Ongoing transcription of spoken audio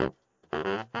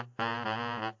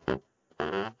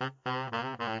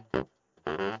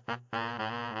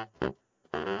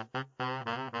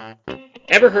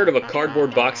Ever heard of a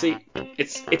cardboard box seat?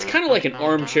 It's kind of like an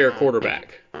armchair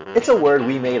quarterback. It's a word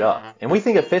we made up, and we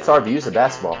think it fits our views of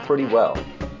basketball pretty well.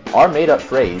 Our made-up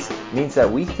phrase means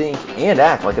that we think and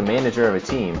act like a manager of a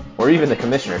team, or even the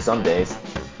commissioner some days.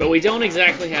 But we don't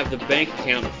exactly have the bank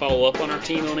account to follow up on our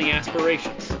team-owning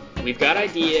aspirations. We've got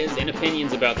ideas and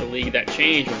opinions about the league that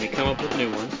change when we come up with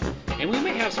new ones, and we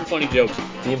may have some funny jokes.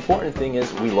 The important thing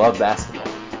is we love basketball.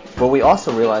 But we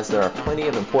also realize there are plenty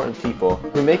of important people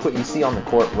who make what you see on the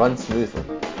court run smoothly.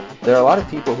 There are a lot of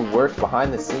people who work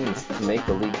behind the scenes to make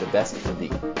the league the best it can be.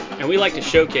 And we like to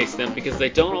showcase them because they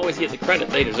don't always get the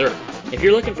credit they deserve. If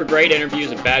you're looking for great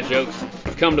interviews and bad jokes,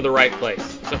 you've come to the right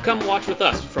place. So come watch with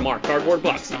us from our cardboard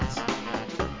box seats.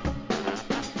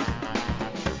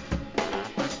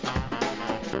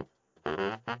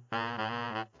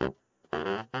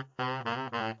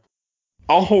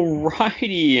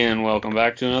 Alrighty, and welcome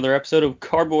back to another episode of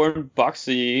Cardboard Box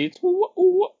Seats.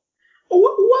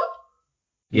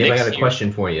 Yeah, I got a Nick's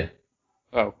question for you.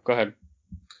 Oh, go ahead.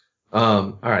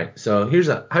 All right, so here's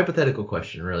a hypothetical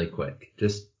question really quick,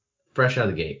 just fresh out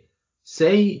of the gate.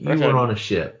 Say you were on a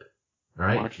ship, all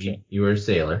right? You were a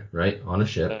sailor, right, on a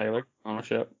ship. Sailor on a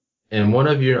ship. And one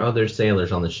of your other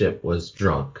sailors on the ship was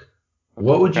drunk.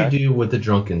 What would you do with the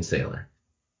drunken sailor?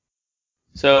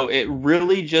 So it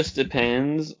really just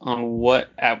depends on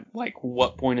what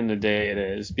point in the day it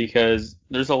is, because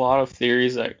there's a lot of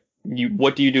theories that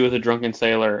what do you do with a drunken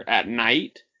sailor at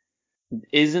night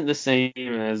isn't the same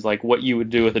as like what you would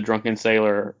do with a drunken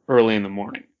sailor early in the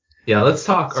morning. Yeah, let's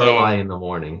talk early in the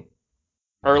morning.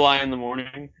 Early in the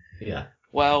morning? Yeah.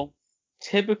 Well,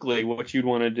 typically what you'd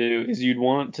want to do is you'd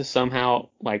want to somehow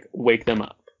like wake them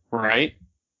up, right?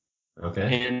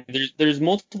 Okay. And there's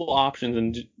multiple options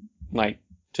and like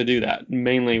to do that.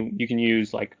 Mainly you can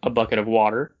use like a bucket of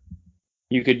water.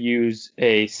 You could use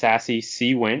a sassy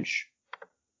sea winch.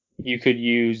 You could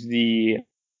use the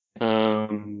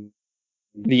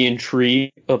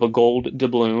intrigue of a gold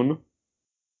doubloon.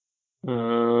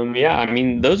 Yeah, I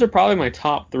mean, those are probably my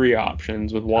top three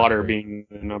options, with water being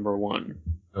the number one.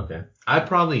 Okay. I'd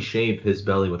probably shave his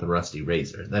belly with a rusty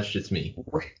razor. That's just me.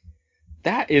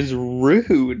 That is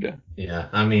rude. Yeah,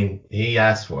 I mean, he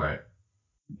asked for it.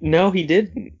 No, he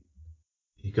didn't.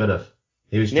 He could have.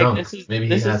 He was Nick, drunk. this is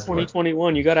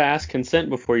 2021. You got to ask consent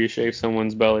before you shave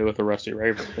someone's belly with a rusty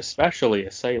razor, especially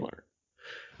a sailor.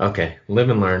 Okay, live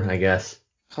and learn, I guess.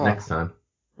 Next time.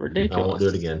 Ridiculous. I won't do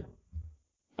it again.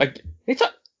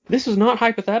 This is not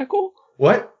hypothetical?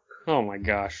 What? Oh my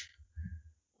gosh.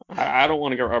 I don't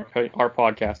want to get our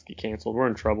podcast get canceled. We're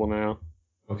in trouble now.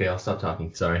 Okay, I'll stop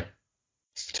talking. Sorry.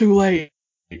 It's too late.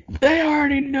 They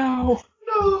already know.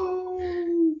 No.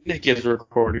 Nick is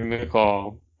recording the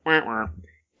call.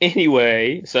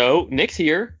 Anyway, so Nick's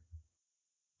here.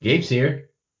 Gabe's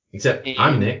here. Except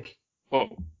I'm Nick. Oh,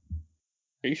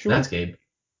 are you sure? That's Gabe.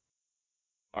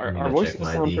 Our voices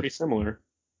sound pretty similar.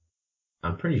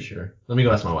 I'm pretty sure. Let me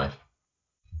go ask my wife.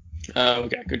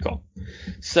 Okay, good call.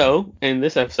 So, in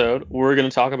this episode, we're going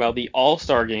to talk about the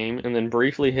All-Star Game and then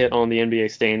briefly hit on the NBA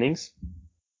standings.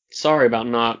 Sorry about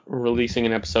not releasing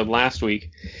an episode last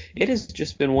week. It has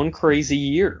just been one crazy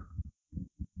year.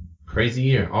 Crazy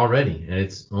year already, and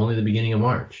it's only the beginning of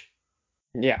March.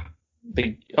 Yeah.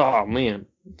 Oh, man.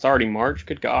 It's already March?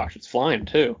 Good gosh, it's flying,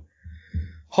 too.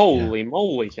 Holy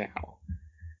moly cow.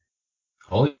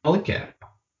 Holy moly cow.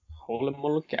 Holy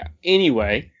moly cow.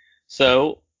 Anyway,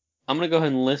 so I'm going to go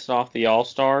ahead and list off the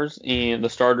All-Stars and the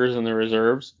starters and the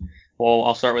reserves. Well,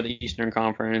 I'll start with the Eastern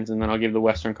Conference, and then I'll give the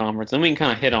Western Conference, and we can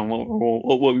kind of hit on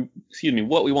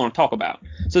what we want to talk about.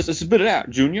 So spit it out,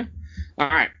 Junior. All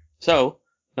right. So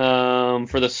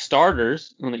for the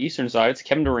starters on the Eastern side, it's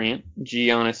Kevin Durant,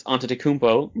 Giannis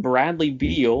Antetokounmpo, Bradley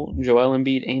Beal, Joel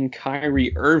Embiid, and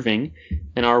Kyrie Irving.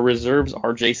 And our reserves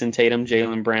are Jason Tatum,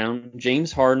 Jaylen Brown,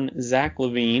 James Harden, Zach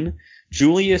LaVine,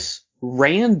 Julius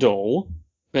Randle,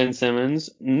 Ben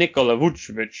Simmons, Nikola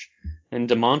Vucevic, and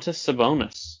Domantas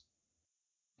Sabonis.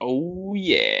 Oh,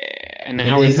 yeah. And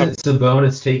now isn't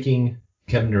Sabonis taking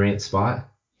Kevin Durant's spot?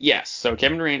 Yes. So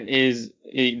Kevin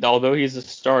Durant although he's a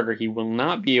starter, he will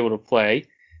not be able to play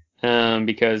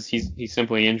because he's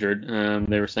simply injured.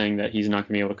 They were saying that he's not going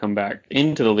to be able to come back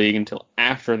into the league until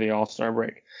after the All-Star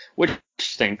break, which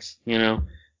stinks,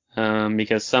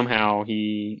 because somehow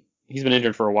he's been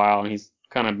injured for a while, and he's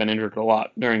kind of been injured a lot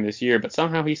during this year, but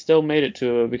somehow he still made it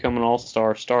to become an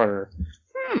All-Star starter.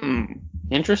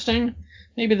 Interesting.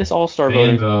 Maybe this All-Star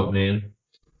voting vote, man.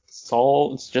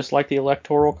 It's just like the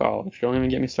Electoral College. Don't even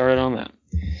get me started on that.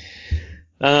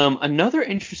 Another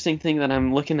interesting thing that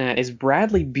I'm looking at is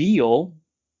Bradley Beal.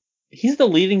 He's the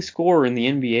leading scorer in the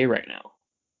NBA right now.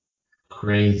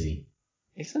 Crazy.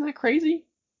 Isn't that crazy?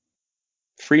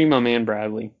 Free my man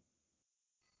Bradley.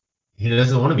 He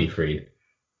doesn't want to be freed.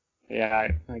 Yeah,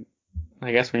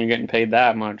 I guess when you're getting paid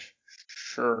that much,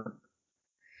 sure.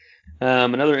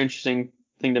 Another interesting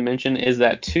thing to mention is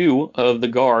that two of the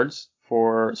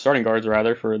starting guards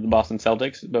for the Boston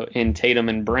Celtics, in Tatum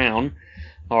and Brown,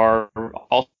 are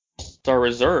all-star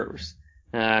reserves.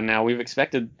 Now we've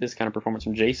expected this kind of performance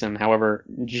from Jason. However,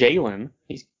 Jalen,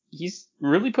 he's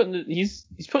really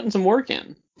putting some work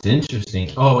in. It's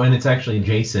interesting. Oh, and it's actually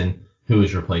Jason who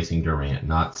is replacing Durant,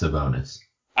 not Sabonis.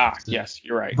 Yes,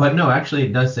 you're right. But no, actually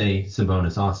it does say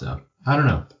Sabonis also. I don't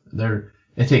know.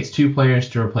 It takes two players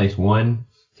to replace one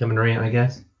Kevin Durant, I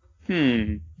guess.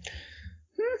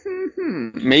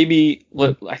 Maybe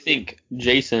I think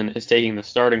Jason is taking the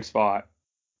starting spot,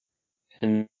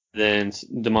 and then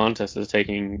DeMontis is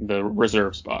taking the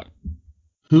reserve spot.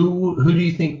 Who do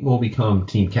you think will become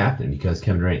team captain? Because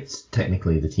Kevin Durant's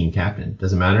technically the team captain.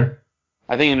 Does it matter?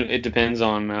 I think it depends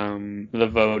on the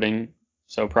voting.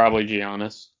 So probably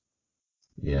Giannis.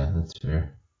 Yeah, that's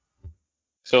fair.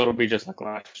 So it'll be just like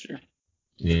last year.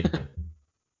 Yeah.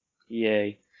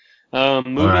 Yay. All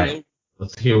right.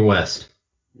 Let's hear West.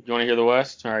 You want to hear the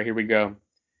West? All right, here we go.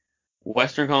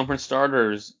 Western Conference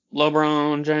starters: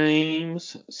 LeBron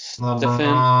James,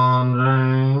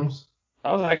 LeBron James.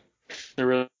 That was actually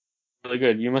really, really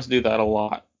good. You must do that a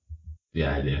lot.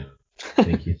 Yeah, I do.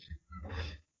 Thank you.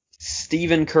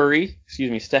 Stephen Curry,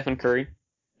 Luka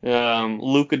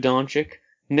Doncic,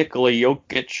 Nikola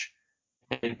Jokic,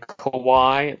 and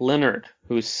Kawhi Leonard,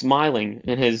 who's smiling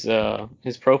in his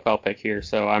profile pic here.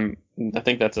 So I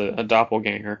think that's a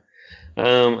doppelganger.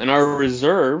 And our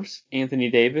reserves: Anthony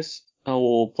Davis,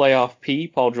 playoff P,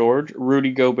 Paul George,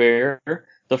 Rudy Gobert,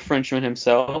 the Frenchman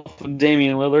himself,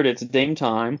 Damian Lillard, it's Dame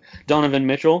time, Donovan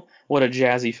Mitchell, what a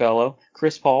jazzy fellow,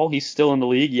 Chris Paul, he's still in the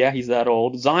league, yeah, he's that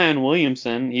old, Zion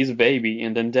Williamson, he's a baby,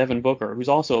 and then Devin Booker, who's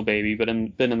also a baby, but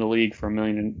been in the league for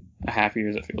 1.5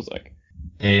 years, it feels like.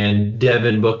 And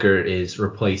Devin Booker is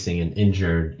replacing an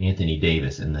injured Anthony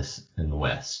Davis in the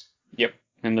West. Yep,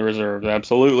 in the reserves,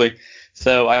 absolutely.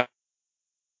 So I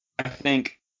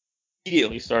think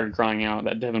immediately started crying out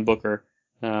that Devin Booker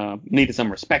needed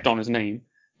some respect on his name.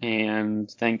 And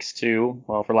thanks to,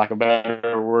 well, for lack of a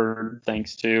better word,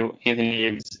 thanks to Anthony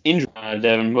Davis' injury,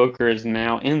 Devin Booker is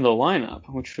now in the lineup,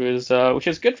 which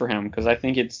is good for him because I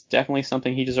think it's definitely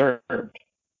something he deserved.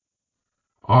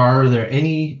 Are there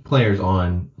any players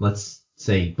on, let's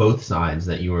say, both sides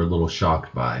that you were a little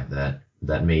shocked by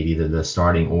that made either the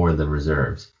starting or the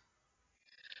reserves?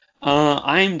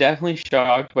 I'm definitely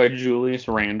shocked by Julius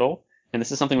Randle. And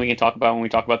this is something we can talk about when we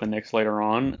talk about the Knicks later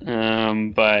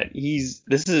on. But this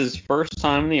is his first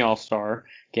time in the All-Star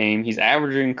game. He's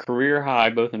averaging career high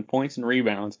both in points and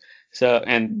rebounds. So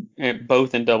and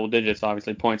both in double digits,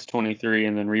 obviously points 23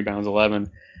 and then rebounds 11.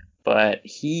 But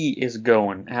he is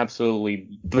going absolutely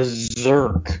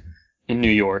berserk in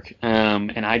New York.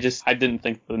 And I didn't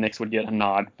think the Knicks would get a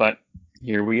nod, but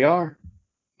here we are.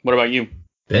 What about you?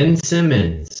 Ben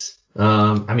Simmons.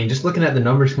 Just looking at the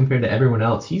numbers compared to everyone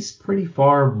else, he's pretty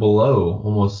far below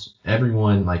almost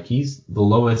everyone. Like, he's the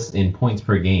lowest in points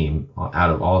per game out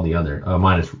of all the other,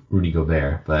 minus Rudy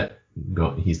Gobert, but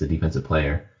he's the defensive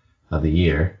player of the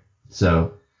year.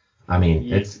 So,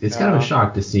 it's kind of a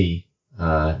shock to see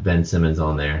Ben Simmons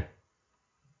on there.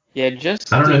 Yeah, I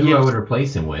don't know who I would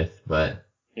replace him with, but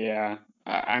yeah,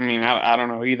 I don't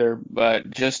know either. But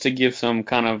just to give some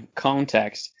kind of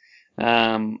context.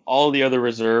 All the other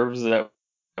reserves that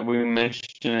we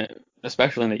mentioned,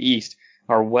 especially in the East,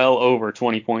 are well over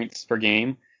 20 points per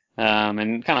game,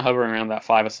 and kind of hovering around that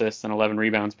 5 assists and 11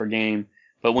 rebounds per game.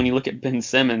 But when you look at Ben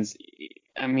Simmons,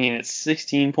 it's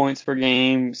 16 points per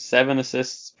game, 7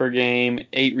 assists per game,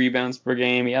 8 rebounds per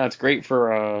game. Yeah, that's great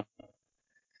for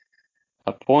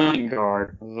a point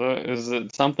guard. Is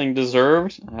it something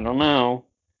deserved? I don't know.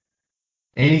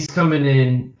 And he's coming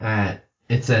in at,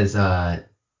 it says,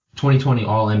 2020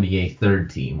 All-NBA third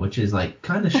team, which is like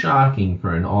kind of shocking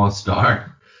for an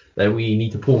all-star that we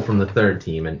need to pull from the third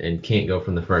team and can't go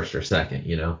from the first or second,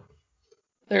 you know?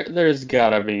 There's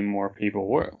gotta be more people.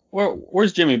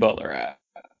 Where's Jimmy Butler at?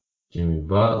 Jimmy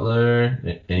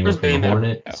Butler, anyone from the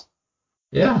Hornets?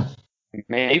 Yeah.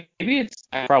 Maybe it's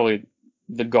probably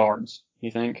the guards.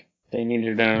 You think they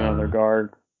needed another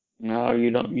guard? No,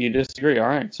 you don't. You disagree. All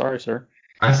right, sorry, sir.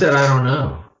 I said I don't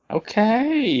know.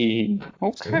 Okay.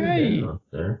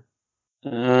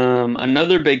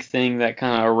 Another big thing that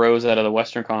kind of arose out of the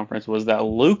Western Conference was that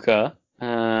Luka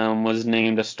was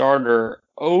named a starter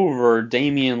over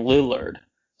Damian Lillard.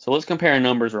 So let's compare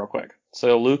numbers real quick.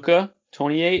 So Luka,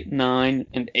 28, 9,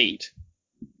 and 8.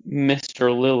 Mr.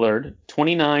 Lillard,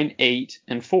 29, 8,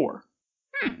 and 4.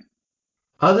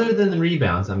 Other than the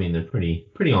rebounds, I mean, they're pretty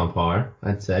on par,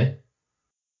 I'd say.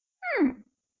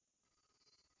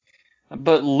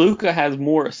 But Luka has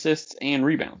more assists and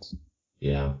rebounds.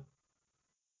 Yeah.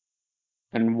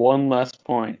 And one less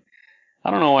point.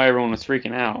 I don't know why everyone was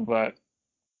freaking out, but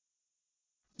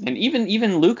and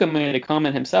even Luka made a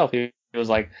comment himself. He was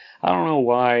like, I don't know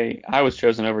why I was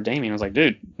chosen over Damian. I was like,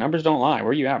 dude, numbers don't lie.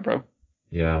 Where you at, bro?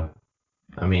 Yeah.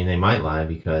 I mean, they might lie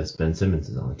because Ben Simmons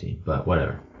is on the team, but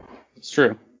whatever. It's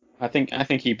true. I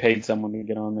think he paid someone to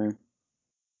get on there.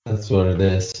 That's what it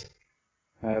is.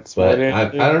 That's But what it I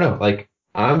is. don't know. Like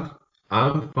I'm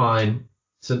fine.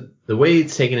 So the way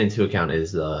it's taken into account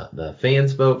is the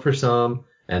fans vote for some,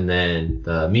 and then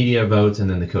the media votes, and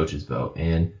then the coaches vote.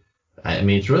 And I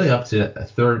mean, it's really up to a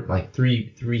third, like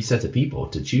three sets of people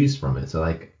to choose from it. So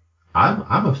like,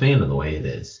 I'm a fan of the way it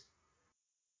is.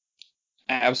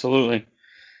 Absolutely.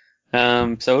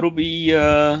 So it'll be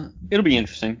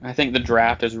interesting. I think the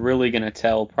draft is really going to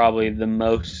tell probably the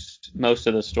most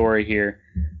of the story here.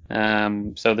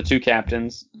 So the two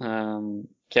captains,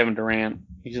 Kevin Durant,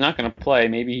 he's not going to play.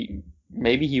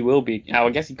 Maybe he will be. I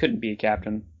guess he couldn't be a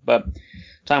captain, but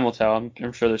time will tell.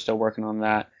 I'm sure they're still working on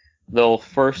that. They'll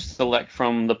first select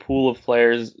from the pool of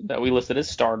players that we listed as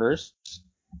starters,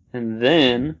 and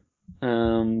then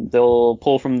they'll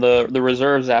pull from the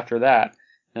reserves after that.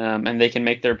 And they can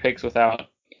make their picks without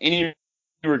any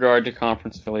regard to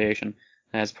conference affiliation,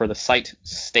 as per the site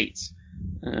states.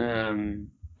 And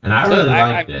I really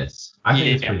like this. I think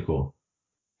it's pretty cool.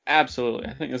 Absolutely.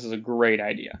 I think this is a great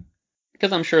idea.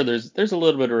 Because I'm sure there's a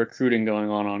little bit of recruiting going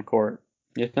on court.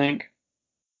 You think?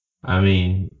 I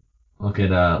mean, look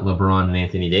at LeBron and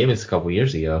Anthony Davis a couple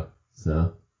years ago.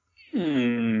 So.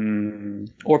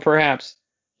 Or perhaps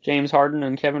James Harden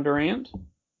and Kevin Durant?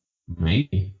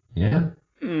 Maybe. Yeah.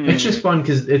 It's just fun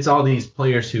because it's all these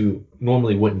players who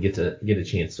normally wouldn't get a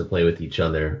chance to play with each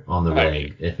other on the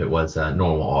reg if it was a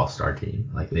normal All-Star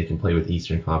team. Like they can play with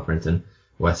Eastern Conference and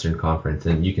Western Conference,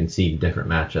 and you can see different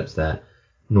matchups that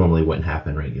normally wouldn't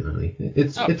happen regularly.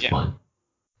 It's fun.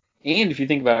 And if you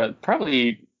think about it,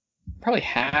 probably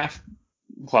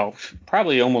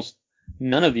almost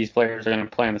none of these players are going to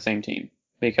play on the same team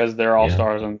because they're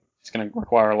All-Stars and it's going to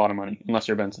require a lot of money unless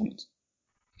you're Ben Simmons.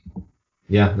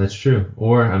 Yeah, that's true.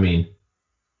 Or, I mean,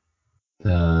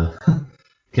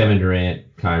 Kevin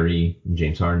Durant, Kyrie, and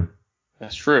James Harden.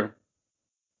 That's true.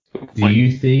 Do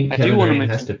you think Kevin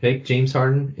Durant has to pick James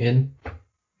Harden and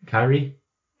Kyrie?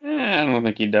 I don't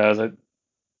think he does.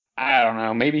 I don't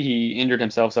know. Maybe he injured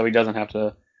himself so he doesn't have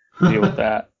to deal with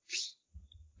that.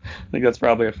 I think that's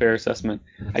probably a fair assessment.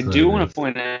 I do want to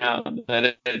point out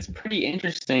that it's pretty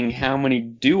interesting how many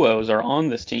duos are on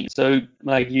this team. So,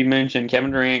 like you mentioned,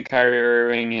 Kevin Durant, Kyrie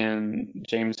Irving, and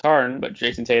James Harden, but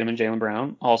Jason Tatum and Jaylen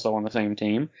Brown also on the same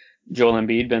team. Joel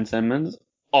Embiid, Ben Simmons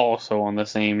also on the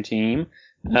same team.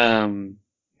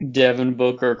 Devin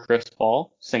Booker, Chris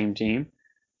Paul, same team.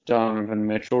 Donovan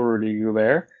Mitchell, Rudy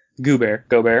Gobert,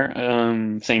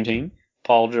 same team.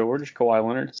 Paul George, Kawhi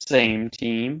Leonard, same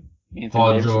team. Anthony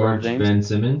Paul Davis, George, James. Ben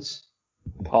Simmons.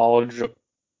 The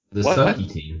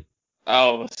Sucky team.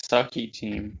 Oh, the sucky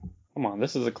team. Come on,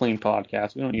 this is a clean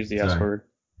podcast. We don't use the S word.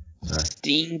 Sorry.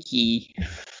 Stinky.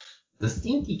 The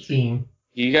stinky team.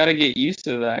 You gotta get used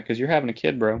to that because you're having a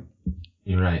kid, bro.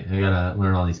 You're right. I gotta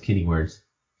learn all these kiddie words.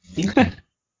 Stinky.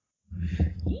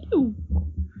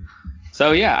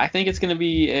 So yeah, I think it's gonna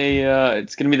be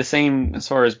the same as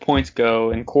far as points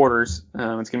go in quarters.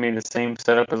 It's gonna be the same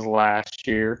setup as last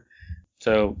year.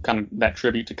 So kind of that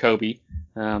tribute to Kobe.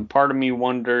 Part of me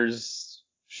wonders,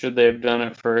 should they have done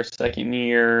it for a second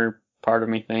year? Part of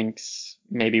me thinks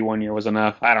maybe 1 year was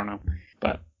enough. I don't know.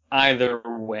 But either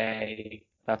way,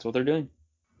 that's what they're doing.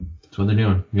 That's what they're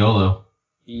doing. YOLO.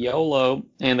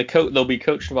 And they'll be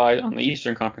coached by, on the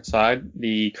Eastern Conference side,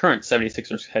 the current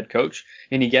 76ers head coach.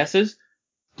 Any guesses?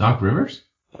 Doc Rivers?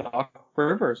 Doc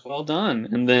Rivers. Well done.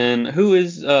 And then who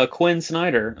is Quinn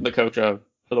Snyder the coach of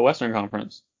for the Western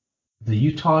Conference? The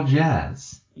Utah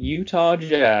Jazz. Utah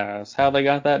Jazz. How they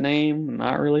got that name?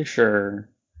 Not really sure.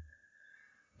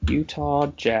 Utah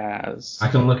Jazz. I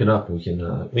can look it up. We can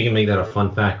make that a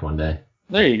fun fact one day.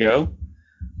 There you go.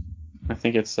 I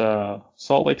think it's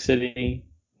Salt Lake City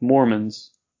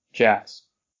Mormons Jazz.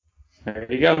 There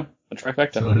you go. The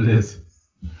trifecta. That's what it is.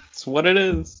 That's what it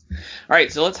is. All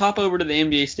right, so let's hop over to the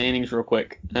NBA standings real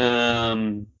quick. You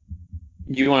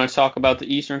want to talk about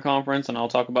the Eastern Conference, and I'll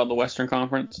talk about the Western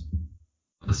Conference?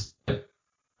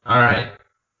 All right.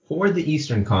 For the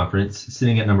Eastern Conference,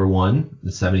 sitting at number 1, the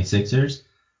 76ers,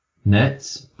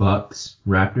 Nets, Bucks,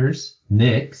 Raptors,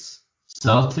 Knicks,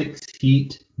 Celtics,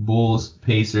 Heat, Bulls,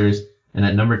 Pacers, and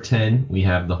at number 10, we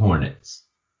have the Hornets.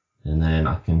 And then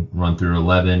I can run through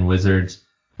 11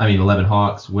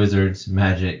 Hawks, Wizards,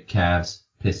 Magic, Cavs,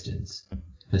 Pistons.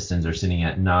 Pistons are sitting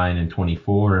at 9 and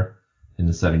 24, and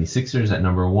the 76ers at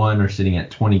number 1 are sitting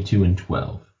at 22 and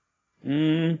 12.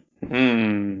 Any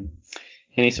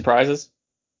surprises?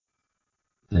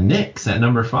 The Knicks at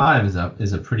number 5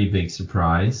 is a pretty big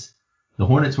surprise. The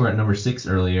Hornets were at number 6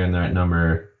 earlier, and they're at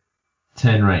number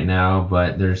 10 right now,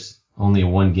 but there's only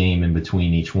one game in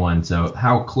between each one. So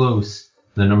how close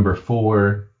the number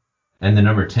 4 and the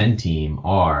number 10 team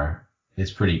are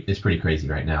is pretty crazy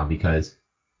right now, because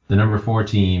the number 4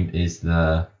 team is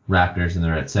the Raptors, and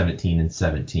they're at 17 and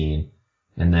 17,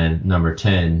 and then number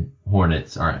 10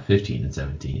 Hornets are at 15 and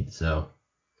 17. So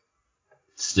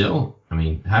still, I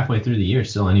mean, halfway through the year,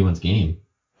 still anyone's game.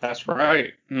 That's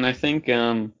right. And I think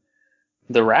the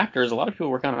Raptors, a lot of people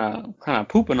were kind of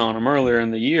pooping on them earlier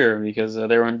in the year because they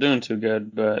weren't doing too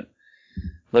good. But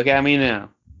look at me now.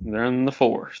 They're in the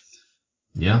 4th.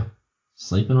 Yeah,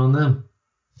 sleeping on them.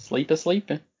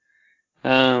 Sleeping.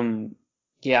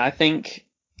 Yeah, I think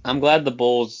I'm glad the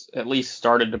Bulls at least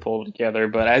started to pull together.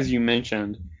 But as you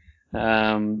mentioned,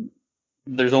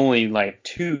 there's only like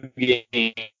 2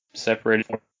 games separated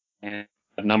from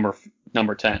number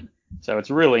 10. So it's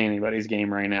really anybody's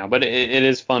game right now. But it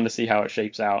is fun to see how it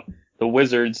shapes out. The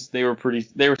Wizards, they were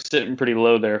sitting pretty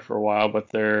low there for a while, but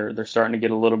they're starting to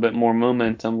get a little bit more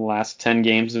momentum. The last 10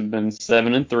 games have been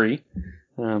 7-3.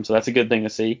 So that's a good thing to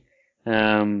see.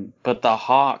 But the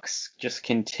Hawks just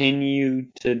continue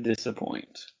to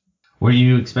disappoint. Were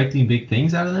you expecting big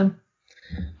things out of them?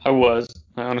 I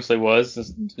honestly was.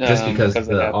 Just because of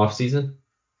the off season?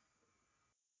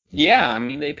 Yeah, I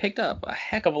mean, they picked up a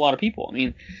heck of a lot of people. I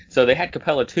mean, so they had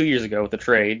Capella 2 years ago with the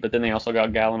trade, but then they also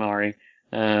got Gallinari,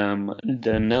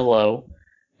 Danilo,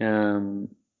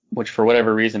 which for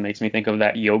whatever reason makes me think of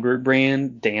that yogurt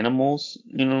brand, Danimals.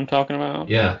 You know what I'm talking about?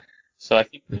 Yeah. So I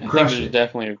think there's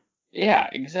definitely, yeah,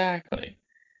 exactly.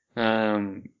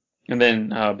 And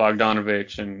then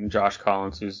Bogdanovich and Josh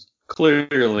Collins, who's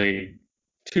clearly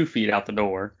 2 feet out the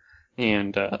door,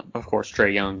 and of course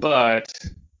Trae Young, but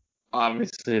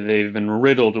obviously they've been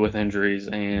riddled with injuries,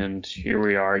 and here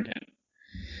we are again.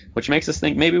 Which makes us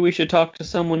think maybe we should talk to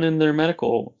someone in their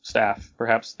medical staff,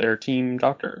 perhaps their team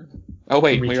doctor. Oh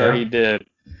wait, we already did.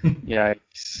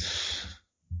 Yikes.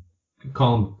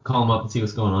 Call him up and see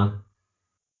what's going on.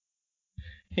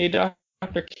 Hey,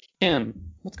 Dr. Ken,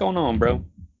 what's going on, bro?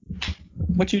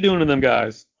 What you doing to them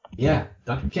guys? Yeah,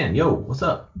 Dr. Ken, yo, what's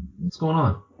up? What's going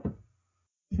on?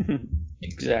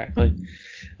 Exactly.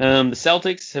 The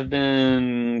Celtics have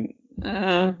been,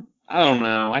 I don't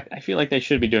know. I feel like they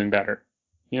should be doing better.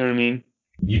 You know what I mean?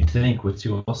 You'd think with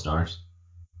 2 All-Stars.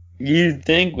 You'd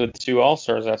think with 2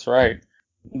 All-Stars, that's right.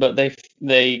 But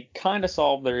they kind of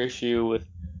solved their issue with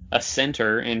a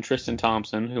center in Tristan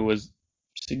Thompson, who was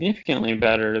significantly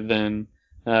better than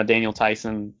Daniel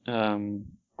Tyson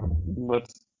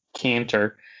with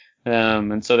Cantor.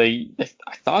 And so I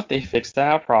thought they fixed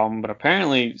that problem, but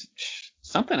apparently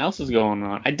something else is going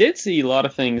on. I did see a lot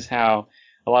of things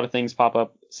pop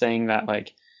up saying that,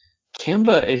 like,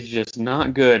 Kemba is just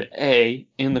not good, A,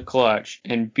 in the clutch,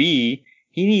 and B,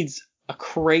 he needs a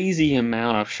crazy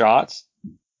amount of shots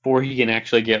before he can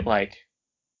actually get, like,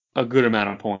 a good amount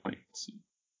of points.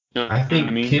 You know I think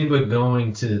what I mean? Kemba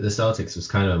going to the Celtics was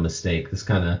kind of a mistake. This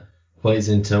kind of plays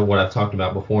into what I've talked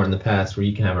about before in the past, where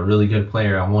you can have a really good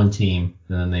player on one team,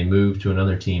 and then they move to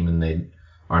another team, and they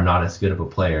are not as good of a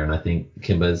player. And I think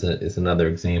Kemba is another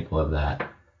example of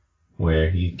that, where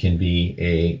he can be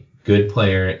a good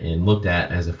player and looked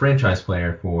at as a franchise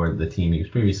player for the team he was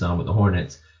previously on with the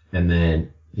Hornets, and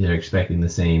then they're expecting the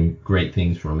same great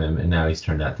things from him, and now he's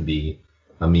turned out to be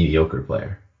a mediocre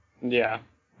player. Yeah,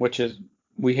 which is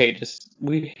we hate to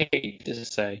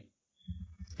say.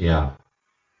 Yeah.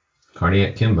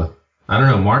 Cardiac Kemba. I don't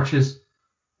know.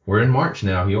 We're in March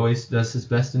now. He always does his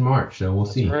best in March, so we'll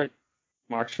see. That's right.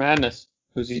 March Madness.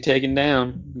 Who's he taking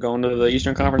down? Going to the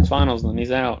Eastern Conference Finals, and then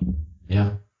he's out.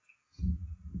 Yeah.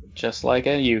 Just like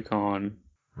at UConn.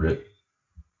 Rip.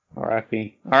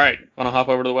 R.I.P. All right, want to hop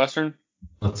over to the Western?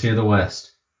 Let's hear the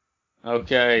West.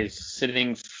 Okay,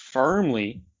 sitting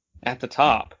firmly at the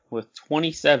top with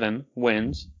 27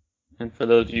 wins. And for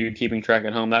those of you keeping track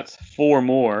at home, that's 4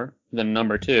 more than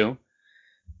number 2.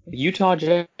 Utah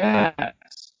Jazz,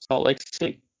 Salt Lake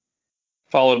City.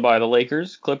 Followed by the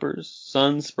Lakers, Clippers,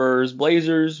 Suns, Spurs,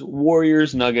 Blazers,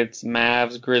 Warriors, Nuggets,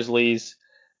 Mavs, Grizzlies,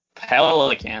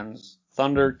 Pelicans,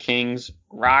 Thunder, Kings,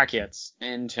 Rockets,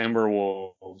 and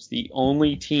Timberwolves. The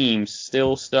only team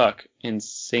still stuck in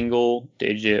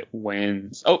single-digit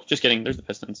wins. Oh, just kidding. There's the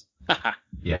Pistons.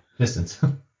 Yeah, Pistons.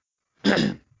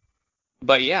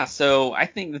 But yeah, so I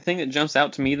think the thing that jumps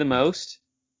out to me the most,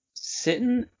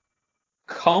 sitting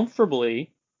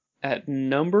comfortably at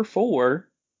number 4,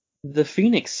 the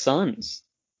Phoenix Suns.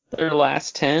 Their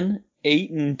last 10,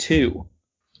 8-2.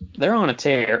 They're on a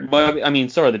tear. But I mean,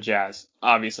 so are the Jazz.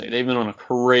 Obviously, they've been on a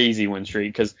crazy win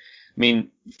streak because I mean,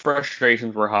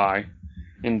 frustrations were high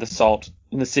in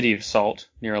the city of Salt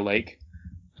near a lake,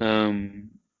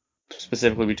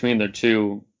 specifically between their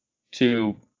two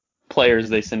players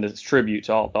they send as tribute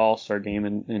to the All-Star game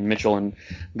in Mitchell and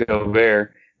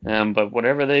Gobert. But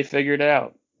whatever they figured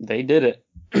out, they did it.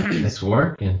 It's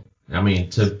working. I mean,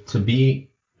 to be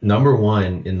number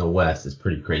 1 in the West is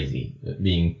pretty crazy.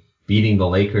 Beating the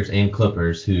Lakers and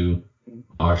Clippers, who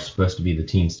are supposed to be the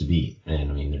teams to beat.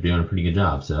 And I mean, they're doing a pretty good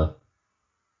job, so.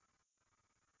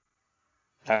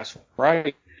 That's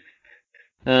right.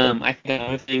 I think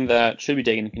another thing that should be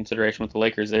taken into consideration with the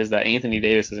Lakers is that Anthony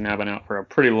Davis has now been out for a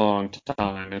pretty long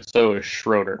time, and so is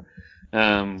Schroeder.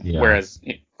 Whereas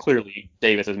clearly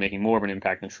Davis is making more of an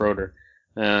impact than Schroeder.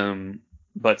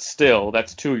 But still,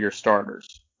 that's 2 of your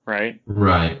starters, right?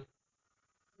 Right.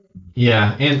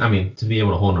 Yeah, and I mean, to be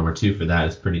able to hold number 2 for that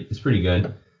is pretty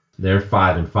good. They're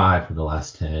 5-5 for the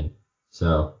last 10,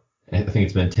 so I think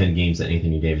it's been 10 games that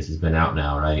Anthony Davis has been out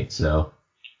now, right? So,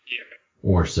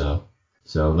 or so.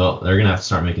 So they're gonna have to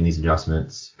start making these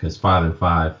adjustments because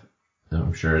 5-5,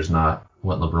 I'm sure, is not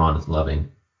what LeBron is loving.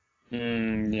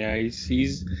 Yeah,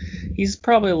 he's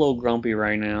probably a little grumpy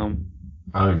right now.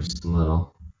 Oh, just a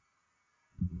little.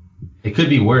 It could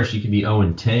be worse. You could be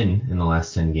 0-10 in the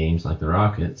last 10 games like the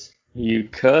Rockets. You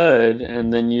could,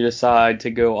 and then you decide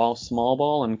to go all small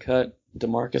ball and cut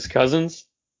DeMarcus Cousins.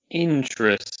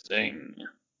 Interesting.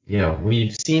 Yeah,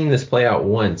 we've seen this play out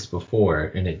once before,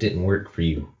 and it didn't work for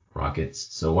you, Rockets.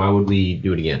 So why would we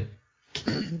do it again?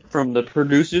 From the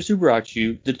producers who brought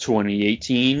you the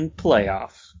 2018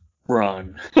 playoff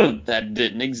run that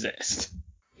didn't exist.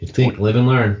 You think, live and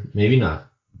learn. Maybe not.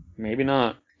 Maybe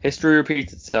not. History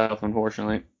repeats itself,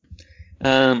 unfortunately.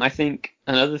 I think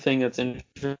another thing that's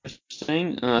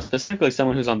interesting, specifically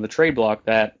someone who's on the trade block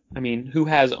that, I mean, who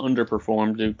has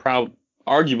underperformed,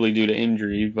 arguably due to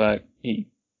injury, but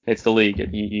it's the league.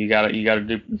 You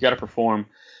gotta perform.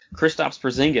 Kristaps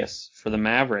Porzingis for the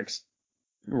Mavericks.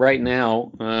 Right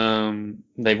now,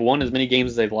 they've won as many games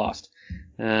as they've lost.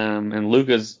 And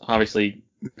Luka's obviously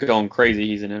going crazy.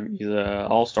 He's an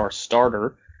all-star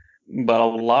starter. But a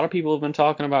lot of people have been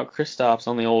talking about Kristaps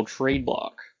on the old trade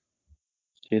block.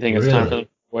 Do you think it's time for the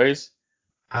ways?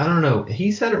 I don't know.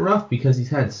 He's had it rough because he's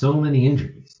had so many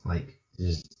injuries. Like,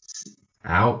 just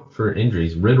out for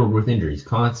injuries, riddled with injuries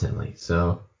constantly.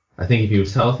 So I think if he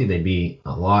was healthy, they'd be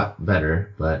a lot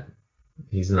better. But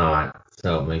he's not,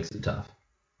 so it makes it tough.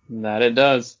 That it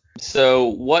does. So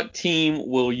what team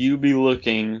will you be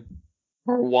looking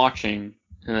or watching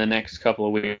in the next couple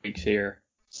of weeks here?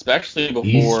 Especially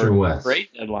before the trade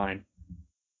deadline.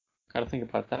 Got to think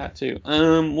about that too.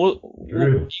 Either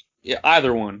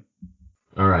one.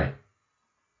 All right.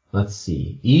 Let's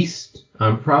see. East,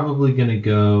 I'm probably going to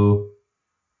go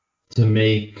to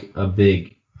make a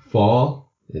big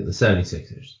fall. The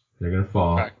 76ers. They're going to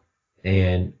fall. Right.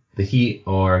 And the Heat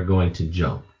are going to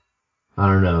jump. I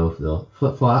don't know if they'll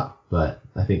flip-flop, but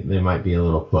I think there might be a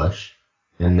little push.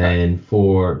 And then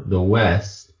for the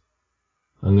West,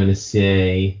 I'm going to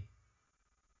say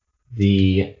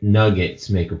the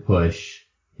Nuggets make a push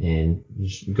and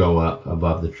just go up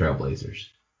above the Trailblazers.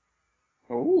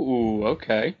 Ooh,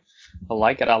 okay. I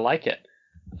like it.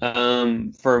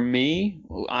 For me,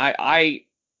 I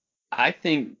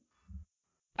think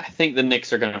the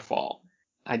Knicks are going to fall.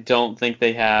 I don't think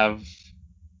they have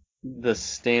the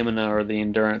stamina or the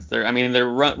endurance. They're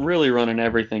really running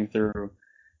everything through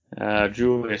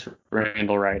Julius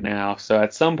Randle right now. So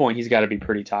at some point he's got to be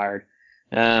pretty tired.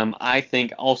 I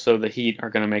think also the Heat are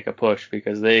going to make a push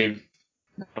because they've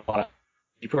got a lot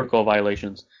of protocol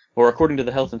violations, or according to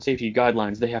the health and safety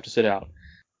guidelines, they have to sit out.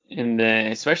 And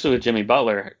especially with Jimmy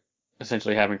Butler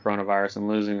essentially having coronavirus and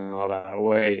losing all that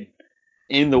weight.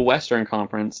 In the Western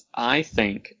Conference, I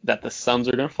think that the Suns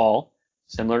are going to fall,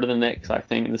 similar to the Knicks. I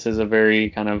think this is a very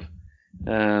kind of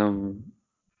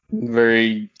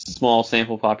very small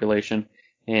sample population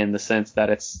in the sense that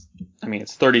it's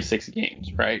 36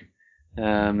 games, right?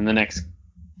 In the next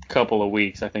couple of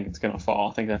weeks, I think it's going to fall.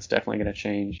 I think that's definitely going to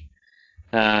change.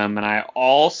 And I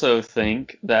also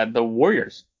think that the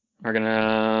Warriors are going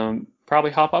to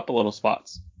probably hop up a little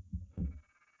spots.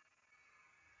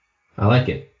 I like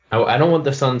it. I don't want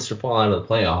the Suns to fall out of the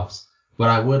playoffs, but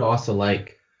I would also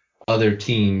like other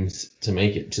teams to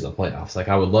make it to the playoffs. Like,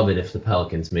 I would love it if the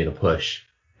Pelicans made a push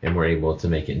and were able to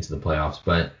make it into the playoffs.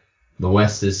 But the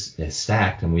West is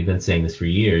stacked, and we've been saying this for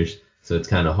years, so it's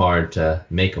kind of hard to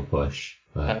make a push.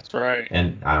 But, That's right.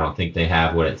 And I don't think they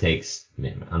have what it takes.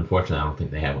 Unfortunately, I don't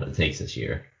think they have what it takes this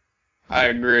year. I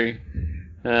agree.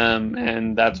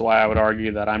 And that's why I would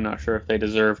argue that I'm not sure if they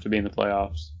deserve to be in the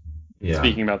playoffs. Yeah.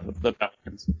 Speaking about the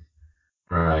Pelicans.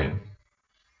 Right.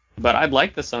 But I'd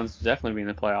like the Suns to definitely be in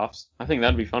the playoffs. I think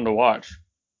that'd be fun to watch.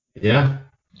 Yeah.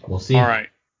 We'll see. All right.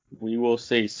 We will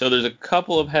see. So there's a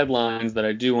couple of headlines that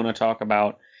I do want to talk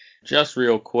about just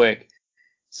real quick.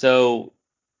 So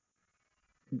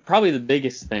probably the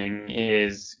biggest thing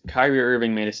is Kyrie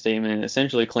Irving made a statement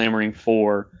essentially clamoring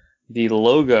for the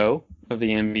logo of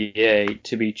the NBA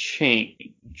to be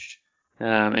changed.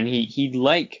 And he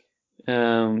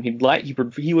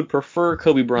would prefer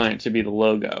Kobe Bryant to be the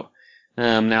logo.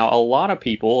 Now, a lot of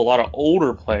people, a lot of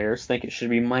older players think it should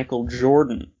be Michael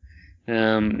Jordan.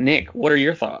 Nick, what are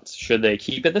your thoughts? Should they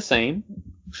keep it the same?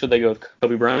 Should they go with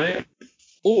Kobe Bryant?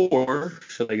 Or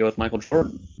should they go with Michael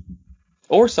Jordan?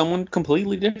 Or someone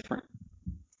completely different?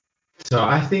 So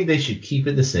I think they should keep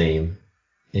it the same,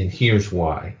 and here's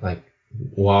why. Like,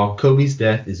 while Kobe's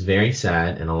death is very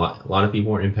sad, and a lot of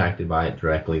people were impacted by it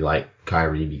directly, like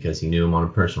Kyrie, because he knew him on a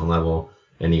personal level,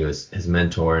 and he was his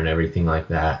mentor and everything like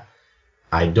that,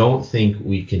 I don't think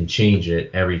we can change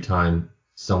it every time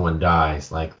someone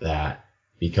dies like that,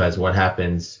 because what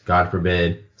happens, God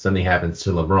forbid, something happens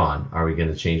to LeBron. Are we going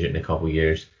to change it in a couple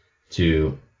years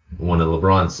to one of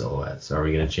LeBron's silhouettes? Are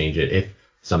we going to change it if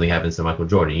something happens to Michael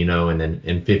Jordan, and then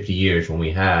in 50 years when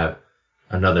we have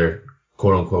another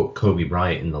quote-unquote Kobe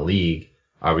Bryant in the league,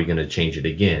 are we going to change it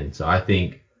again? So I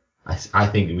think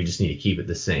we just need to keep it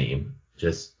the same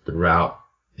just throughout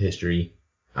history.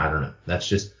 I don't know. That's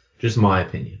just my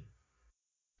opinion.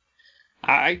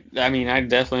 I mean, I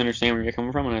definitely understand where you're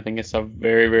coming from, and I think it's a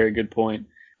very, very good point.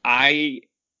 I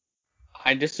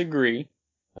disagree,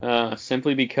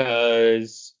 simply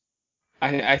because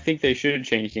I think they should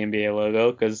change the NBA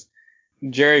logo, because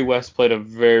Jerry West played a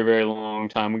very, very long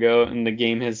time ago, and the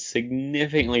game has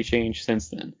significantly changed since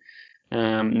then.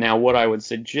 Now, what I would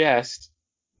suggest,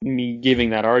 me giving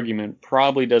that argument,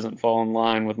 probably doesn't fall in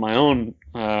line with my own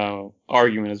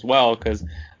argument as well, because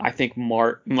I think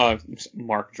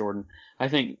I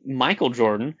think Michael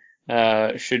Jordan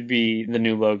should be the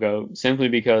new logo, simply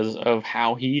because of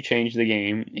how he changed the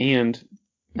game, and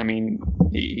I mean,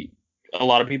 a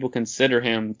lot of people consider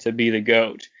him to be the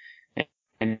GOAT,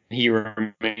 and he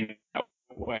remains that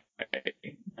way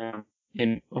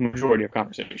in a majority of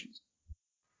conversations.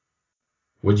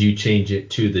 Would you change it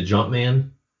to the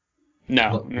Jumpman?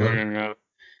 No.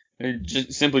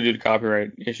 Just simply due to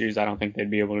copyright issues, I don't think they'd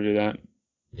be able to do that.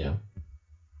 Yeah.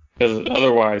 Because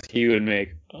otherwise, he would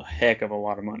make a heck of a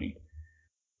lot of money.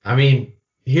 I mean,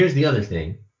 here's the other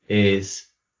thing, is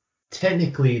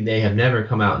technically they have never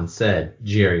come out and said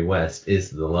Jerry West is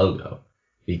the logo,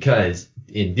 because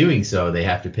in doing so, they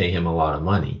have to pay him a lot of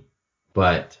money.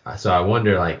 But so I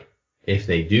wonder, like, if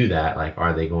they do that, like,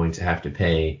 are they going to have to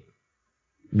pay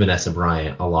Vanessa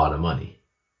Bryant a lot of money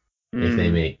if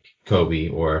they make Kobe,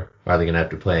 or are they going to have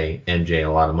to pay MJ a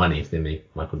lot of money if they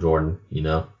make Michael Jordan,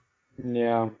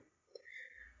 Yeah.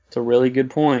 It's a really good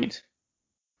point.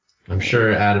 I'm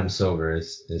sure Adam Silver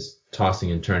is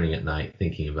tossing and turning at night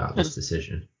thinking about this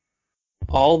decision.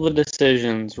 All the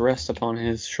decisions rest upon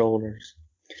his shoulders.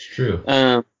 It's true.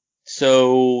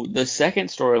 So the second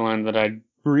storyline that I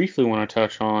briefly want to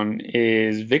touch on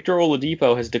is Victor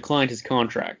Oladipo has declined his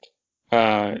contract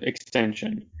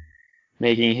extension,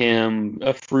 making him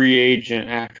a free agent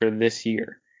after this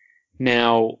year.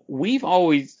 Now,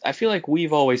 I feel like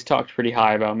we've always talked pretty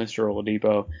high about Mr.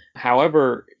 Oladipo.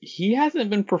 However, he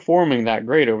hasn't been performing that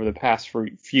great over the past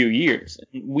few years.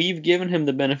 We've given him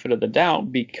the benefit of the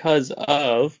doubt because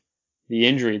of the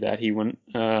injury that he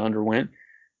underwent.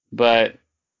 But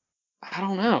I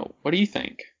don't know. What do you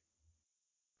think?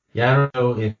 Yeah, I don't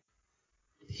know if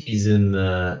he's in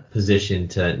the position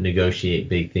to negotiate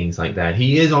big things like that.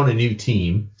 He is on a new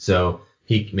team, so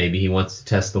maybe he wants to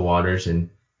test the waters and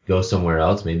go somewhere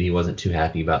else. Maybe he wasn't too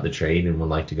happy about the trade and would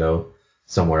like to go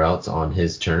somewhere else on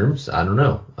his terms. I don't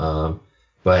know.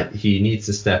 But he needs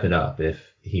to step it up if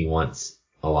he wants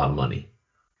a lot of money.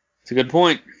 It's a good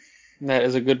point. That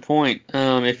is a good point.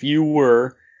 If you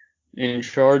were in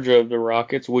charge of the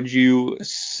Rockets, would you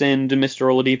send Mr.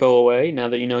 Oladipo away now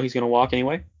that you know he's going to walk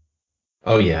anyway?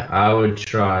 Oh, yeah. I would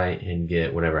try and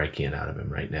get whatever I can out of him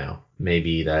right now.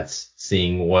 Maybe that's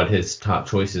seeing what his top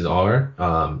choices are,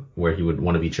 where he would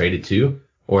want to be traded to,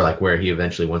 or like where he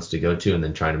eventually wants to go to and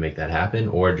then trying to make that happen,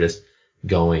 or just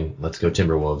going, let's go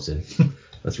Timberwolves and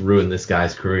let's ruin this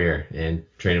guy's career and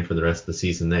trade him for the rest of the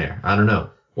season there. I don't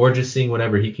know. or just seeing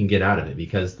whatever he can get out of it,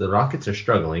 because the Rockets are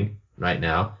struggling right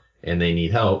now and they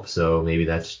need help. So maybe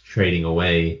that's trading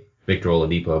away Victor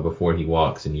Oladipo before he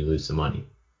walks and you lose some money.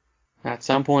 At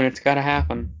some point, it's got to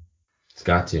happen. It's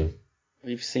got to.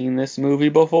 We've seen this movie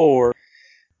before.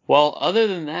 Well, other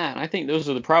than that, I think those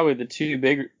are probably the two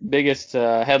biggest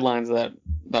headlines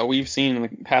that we've seen in the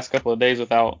past couple of days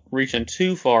without reaching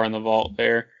too far in the vault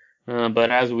there. But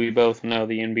as we both know,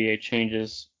 the NBA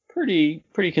changes pretty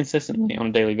consistently on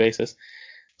a daily basis.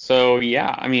 So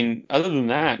yeah, I mean, other than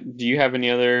that, do you have any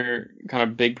other kind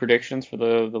of big predictions for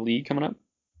the league coming up?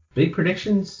 Big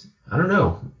predictions? I don't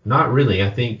know. Not really. I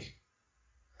think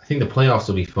the playoffs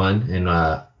will be fun, and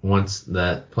once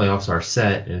the playoffs are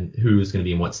set and who's going to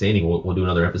be in what standing, we'll do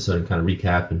another episode and kind of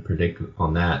recap and predict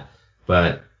on that.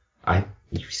 But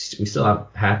we still have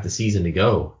half the season to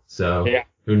go, so yeah.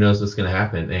 Who knows what's going to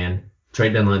happen? And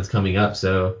trade deadline's coming up,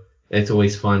 so it's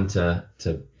always fun to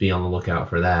be on the lookout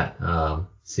for that.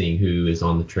 Seeing who is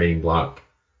on the trading block,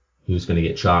 who's going to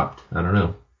get chopped. I don't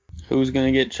know. Who's going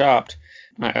to get chopped?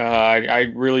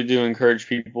 I really do encourage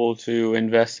people to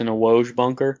invest in a Woj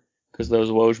bunker, because those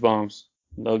Woj bombs,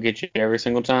 they'll get you every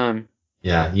single time.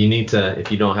 Yeah, you need to,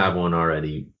 if you don't have one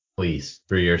already, please,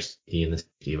 for your safety and the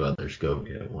safety of others, go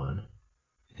get one.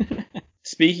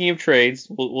 Speaking of trades,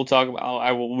 we'll talk about,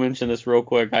 I will mention this real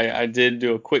quick. I did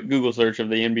do a quick Google search of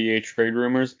the NBA trade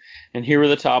rumors, and here were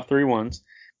the top 3 ones.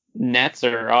 Nets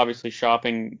are obviously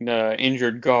shopping the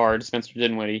injured guard, Spencer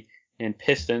Dinwiddie, and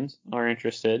Pistons are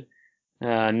interested.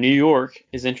 New York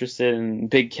is interested in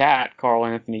Big Cat, Karl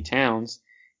Anthony Towns,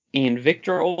 and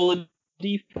Victor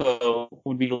Oladipo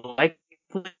would be likely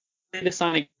to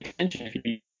sign an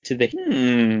extension to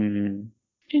the.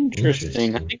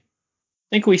 Interesting.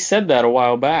 I think we said that a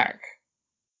while back.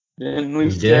 Didn't we?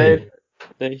 Did.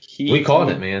 The Heat. We called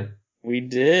it, man. We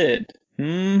did.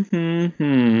 Interesting.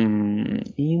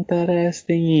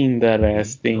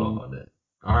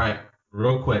 All right,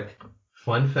 real quick.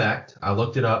 Fun fact, I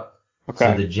looked it up.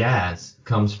 Okay. So the Jazz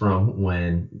comes from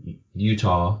when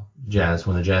Utah Jazz,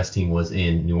 when the Jazz team was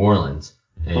in New Orleans.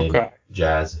 And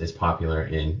Jazz is popular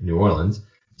in New Orleans.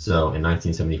 So in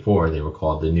 1974, they were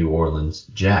called the New Orleans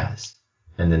Jazz.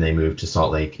 And then they moved to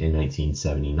Salt Lake in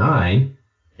 1979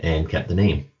 and kept the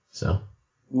name. So.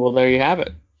 Well, there you have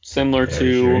it. Similar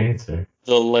to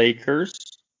the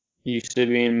Lakers, used to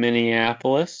be in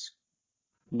Minneapolis,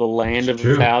 the land of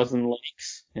 1,000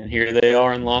 lakes, and here they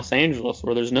are in Los Angeles,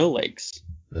 where there's no lakes.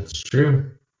 That's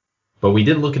true. But we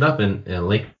did look it up in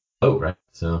Lake Boat, right?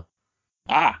 So.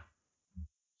 That's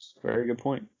a very good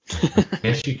point. I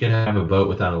guess you can have a boat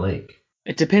without a lake.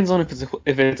 It depends on if it's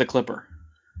a clipper.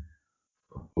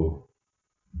 Ooh.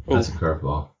 That's a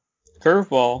curveball. Curveball?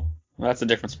 Well, that's a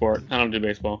different sport. I don't do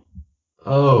baseball.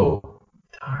 Oh,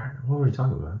 darn. What were we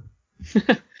talking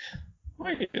about?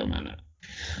 Why are you doing that?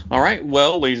 All right.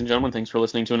 Well, ladies and gentlemen, thanks for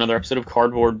listening to another episode of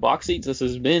Cardboard Box Seats. This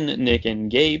has been Nick and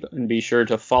Gabe. And be sure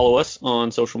to follow us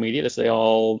on social media to stay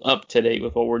all up to date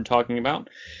with what we're talking about,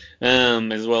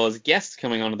 as well as guests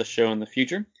coming onto the show in the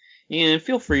future. And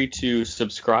feel free to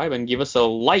subscribe and give us a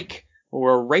like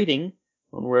or a rating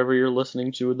on wherever you're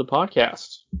listening to the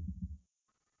podcast.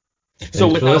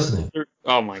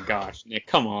 Oh my gosh, Nick,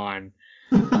 come on.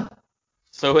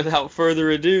 So without further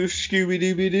ado,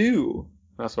 Scooby-Dooby-Doo.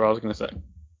 That's what I was going to say.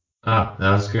 Ah,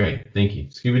 that was great. Thank you.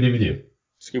 Scooby-Dooby-Doo.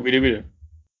 Scooby-Dooby-Doo.